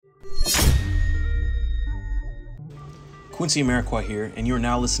Quincy Amarikwa here, and you are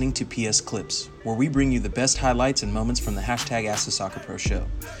now listening to PS Clips, where we bring you the best highlights and moments from the hashtag Ask the Soccer Pro show.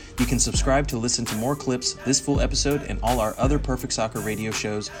 You can subscribe to listen to more clips, this full episode, and all our other Perfect Soccer radio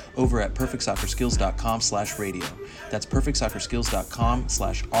shows over at perfectsoccerskills.com/radio. That's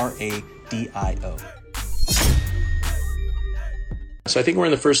perfectsoccerskills.com/RADIO. So I think we're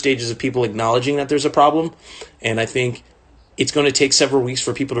in the first stages of people acknowledging that there's a problem, and I think it's going to take several weeks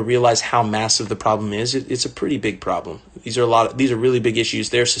for people to realize how massive the problem is. It's a pretty big problem. These are really big issues.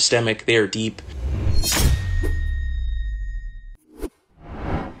 They're systemic. They are deep.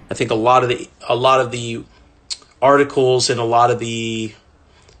 I think a lot of the articles and a lot of the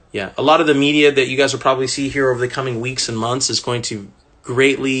media that you guys will probably see here over the coming weeks and months is going to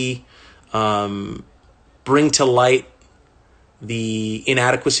greatly bring to light the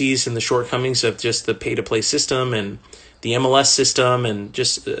inadequacies and the shortcomings of just the pay-to-play system and the MLS system and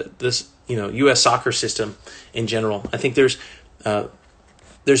just this U.S. soccer system in general. I think there's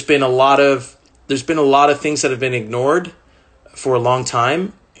been a lot of things that have been ignored for a long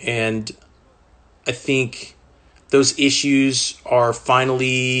time, and I think those issues are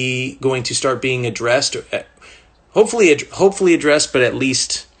finally going to start being addressed, or hopefully addressed, but at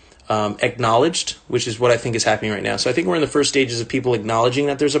least acknowledged, which is what I think is happening right now. So I think we're in the first stages of people acknowledging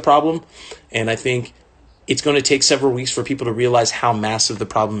that there's a problem, and I think it's going to take several weeks for people to realize how massive the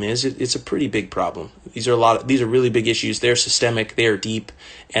problem is. It's a pretty big problem. These are really big issues. They're systemic. They are deep,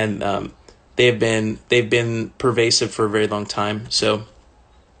 and they've been pervasive for a very long time. So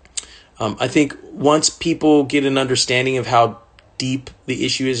I think once people get an understanding of how deep the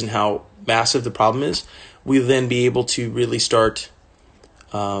issue is and how massive the problem is, we'll then be able to really start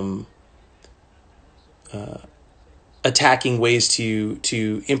attacking ways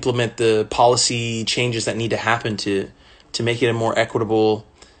to implement the policy changes that need to happen to make it a more equitable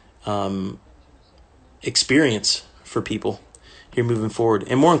experience for people here moving forward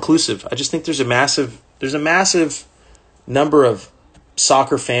and more inclusive. I just think there's a massive number of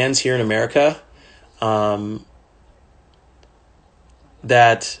soccer fans here in America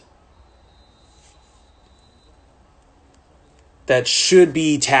that should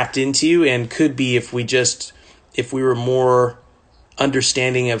be tapped into and could be if we were more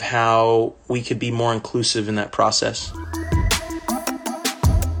understanding of how we could be more inclusive in that process.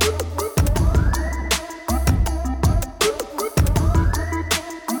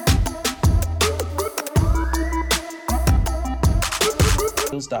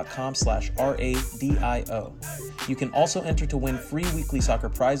 .com/RADIO. You can also enter to win free weekly soccer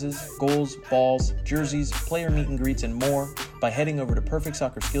prizes, goals, balls, jerseys, player meet and greets, and more by heading over to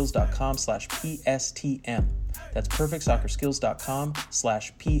perfectsoccerskills.com/PSTM. That's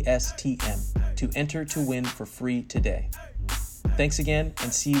perfectsoccerskills.com/PSTM to enter to win for free today. Thanks again,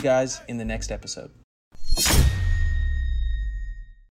 and see you guys in the next episode.